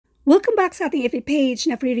Welcome back sa ating FB page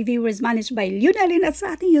na Free Reviewers managed by Leonalyn at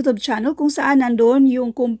sa ating YouTube channel kung saan nandun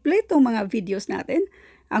yung kumpletong mga videos natin,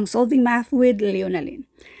 ang Solving Math with Leonalyn.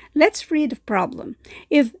 Let's read the problem.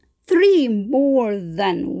 If 3 more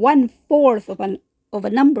than 1/4 of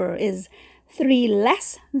a number is 3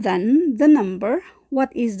 less than the number, what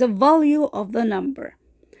is the value of the number?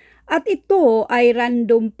 At ito ay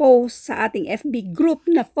random post sa ating FB group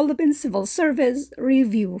na Philippine Civil Service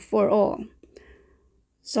Review for All.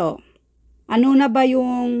 So, ano na ba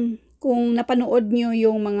yung, kung napanood nyo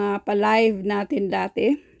yung mga pa-live natin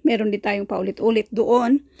dati, meron din tayong paulit-ulit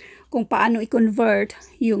doon kung paano i-convert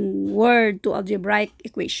yung word to algebraic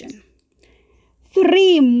equation.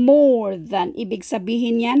 3 more than, ibig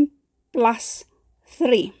sabihin yan, plus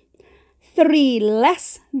 3. 3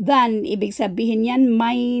 less than, ibig sabihin yan,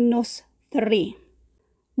 minus 3.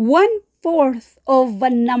 1/4 of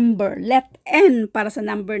a number, let n para sa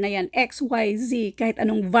number na yan, x, y, z, kahit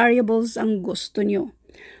anong variables ang gusto nyo.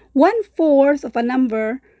 1/4 of a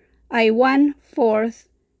number ay 1/4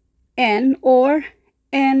 n or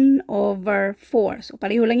n over 4. So,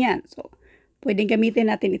 pareho lang yan. So, pwedeng gamitin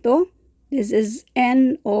natin ito. This is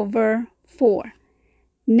n over 4.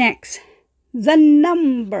 Next, the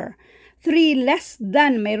number. 3 less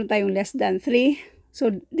than, mayroon tayong less than 3.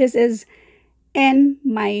 So, this is n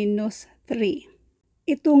minus 3.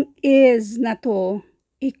 Itong is na to,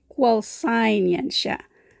 equal sign yan siya.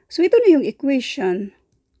 So, ito na yung equation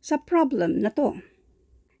sa problem na to.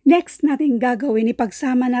 Next natin gagawin,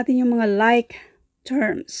 ipagsama natin yung mga like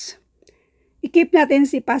terms. I-keep natin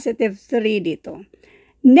si positive 3 dito.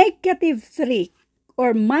 Negative 3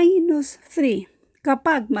 or minus 3,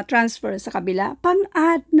 kapag matransfer sa kabila,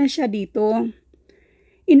 pang-add na siya dito.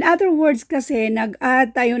 In other words kasi,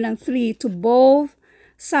 nag-add tayo ng 3 to both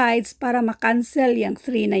sides para makancel yung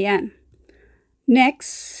 3 na yan.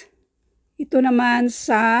 Next, ito naman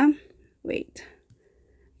sa,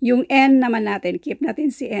 yung n naman natin, keep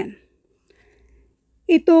natin si n.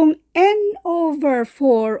 Itong n over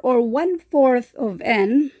 4 or 1/4 of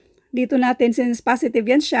n, dito natin, since positive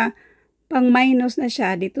yan siya, pang-minus na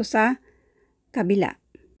siya dito sa kabila.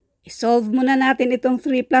 I-solve muna natin itong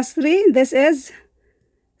 3 plus 3. This is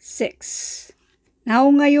 6. Now,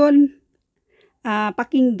 ngayon,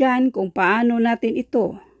 pakinggan kung paano natin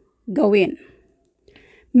ito gawin.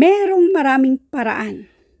 Merong maraming paraan.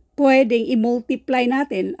 Pwedeng i-multiply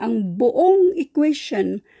natin ang buong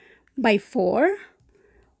equation by 4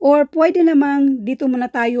 or pwede namang dito muna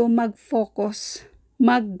tayo mag-focus,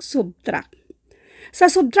 mag-subtract. Sa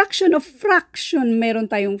subtraction of fraction, meron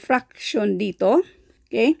tayong fraction dito.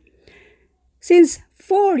 Okay? Since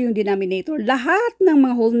 4 yung denominator, lahat ng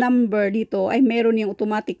mga whole number dito ay meron yung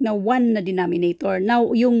automatic na 1 na denominator.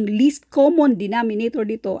 Now, yung least common denominator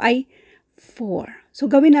dito ay 4. So,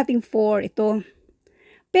 gawin natin 4 ito.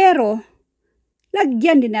 Pero,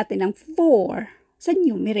 lagyan din natin ng 4 sa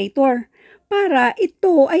numerator para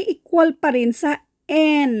ito ay equal pa rin sa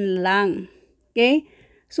n lang. Okay?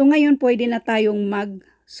 So, ngayon pwede na tayong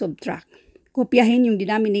mag-subtract. Kopyahin yung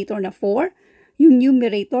denominator na 4, yung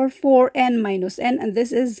numerator 4n minus n, and this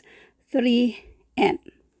is 3n.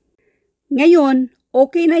 Ngayon,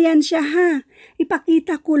 okay na yan siya ha.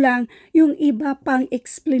 Ipakita ko lang yung iba pang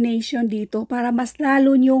explanation dito para mas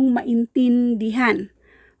lalo nyong maintindihan.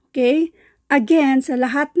 Okay? Again, sa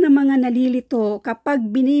lahat ng mga nalilito, kapag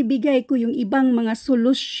binibigay ko yung ibang mga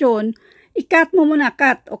solusyon, i-cut mo muna,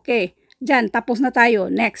 cut. Okay. Diyan, tapos na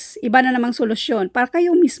tayo. Next, iba na namang solusyon. Para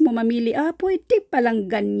kayo mismo mamili, pwede palang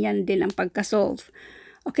ganyan din ang pagka-solve.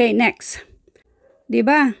 Okay, next.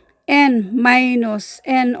 Diba? N minus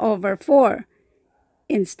n over 4.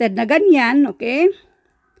 Instead na ganyan, okay?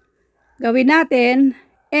 Gawin natin,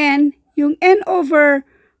 n, yung n over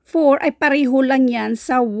 4 ay pareho lang yan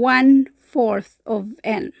sa 1/4 of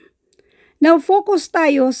n. Now, focus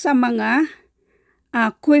tayo sa mga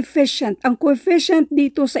coefficient. Ang coefficient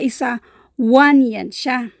dito sa isa, 1 yan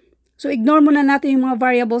siya. So, ignore muna natin yung mga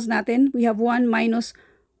variables natin. We have 1 minus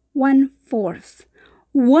 1/4.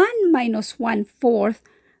 1 minus 1/4,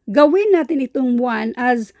 gawin natin itong 1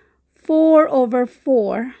 as 4 over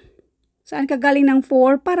 4. Saan ka galing ng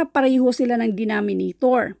 4? Para pareho sila ng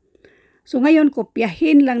denominator. So, ngayon,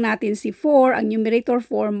 kopyahin lang natin si 4, ang numerator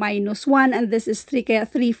 4 minus 1, and this is 3, kaya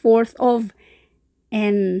 3/4 of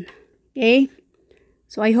n. Okay?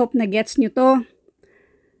 So, I hope na-gets nyo to.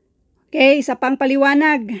 Okay, isa pang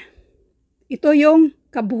paliwanag. Ito yung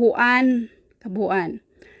kabuuan.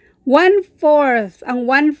 1/4. Ang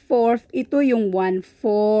 1/4, ito yung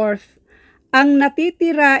 1/4. Ang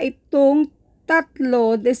natitira itong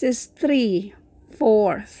tatlo, this is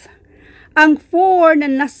 3/4. Ang 4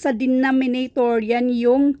 na nasa denominator, yan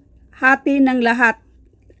yung hati ng lahat.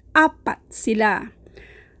 apat sila.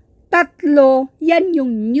 3, yan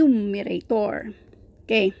yung numerator.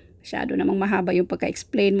 Okay, masyado namang mahaba yung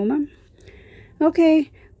pagka-explain mo, ma'am. Okay,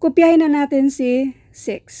 kopyahin na natin si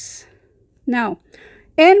 6. Now,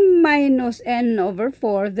 n minus n over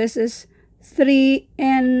 4, this is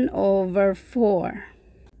 3n over 4.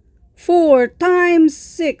 4 times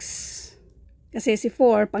 6. Kasi si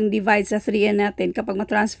 4, pang-divide sa 3n natin, kapag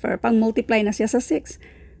ma-transfer, pang-multiply na siya sa 6.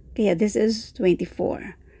 Kaya this is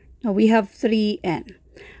 24. Now, we have 3n.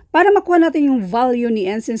 Para makuha natin yung value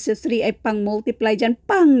ni n, since 3 ay pang-multiply dyan,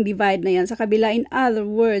 pang-divide na yan sa kabila. In other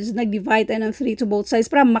words, nag-divide tayo ng 3 to both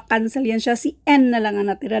sides para makancel yan siya. Si n na lang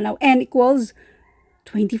ang natira. Now, n equals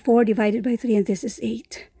 24 divided by 3, and this is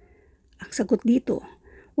 8. Ang sagot dito,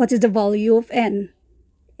 what is the value of n?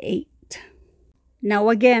 8.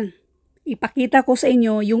 Now again, ipakita ko sa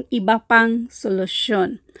inyo yung iba pang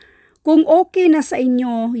solusyon. Kung okay na sa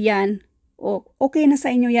inyo yan,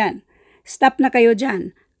 stop na kayo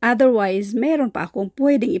dyan. Otherwise, meron pa akong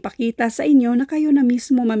pwedeng ipakita sa inyo na kayo na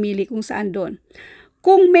mismo mamili kung saan doon.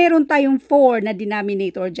 Kung meron tayong 4 na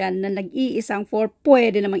denominator dyan na nag-iisang 4,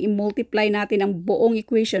 pwede namang i-multiply natin ang buong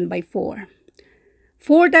equation by 4.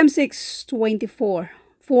 4 times 6, 24.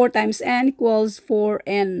 4 times n equals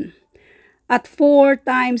 4n. At 4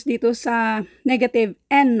 times dito sa negative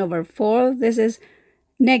n over 4, this is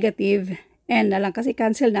negative n na lang kasi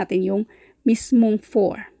cancel natin yung mismong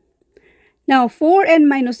 4. Now, 4n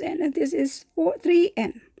minus n, and this is 3n.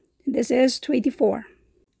 And this is 24.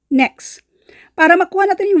 Next, para makuha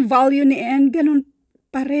natin yung value ni n, ganun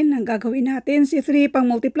pa rin ang gagawin natin. Si 3 pang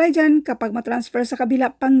multiply dyan, kapag matransfer sa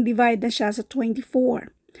kabila, pang divide na siya sa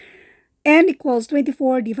 24. n equals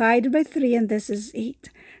 24 divided by 3, and this is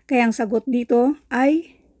 8. Kaya ang sagot dito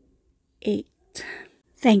ay 8.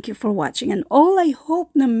 Thank you for watching, and all I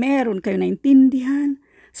hope na meron kayo naintindihan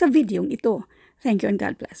sa videong ito. Thank you and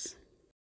God bless.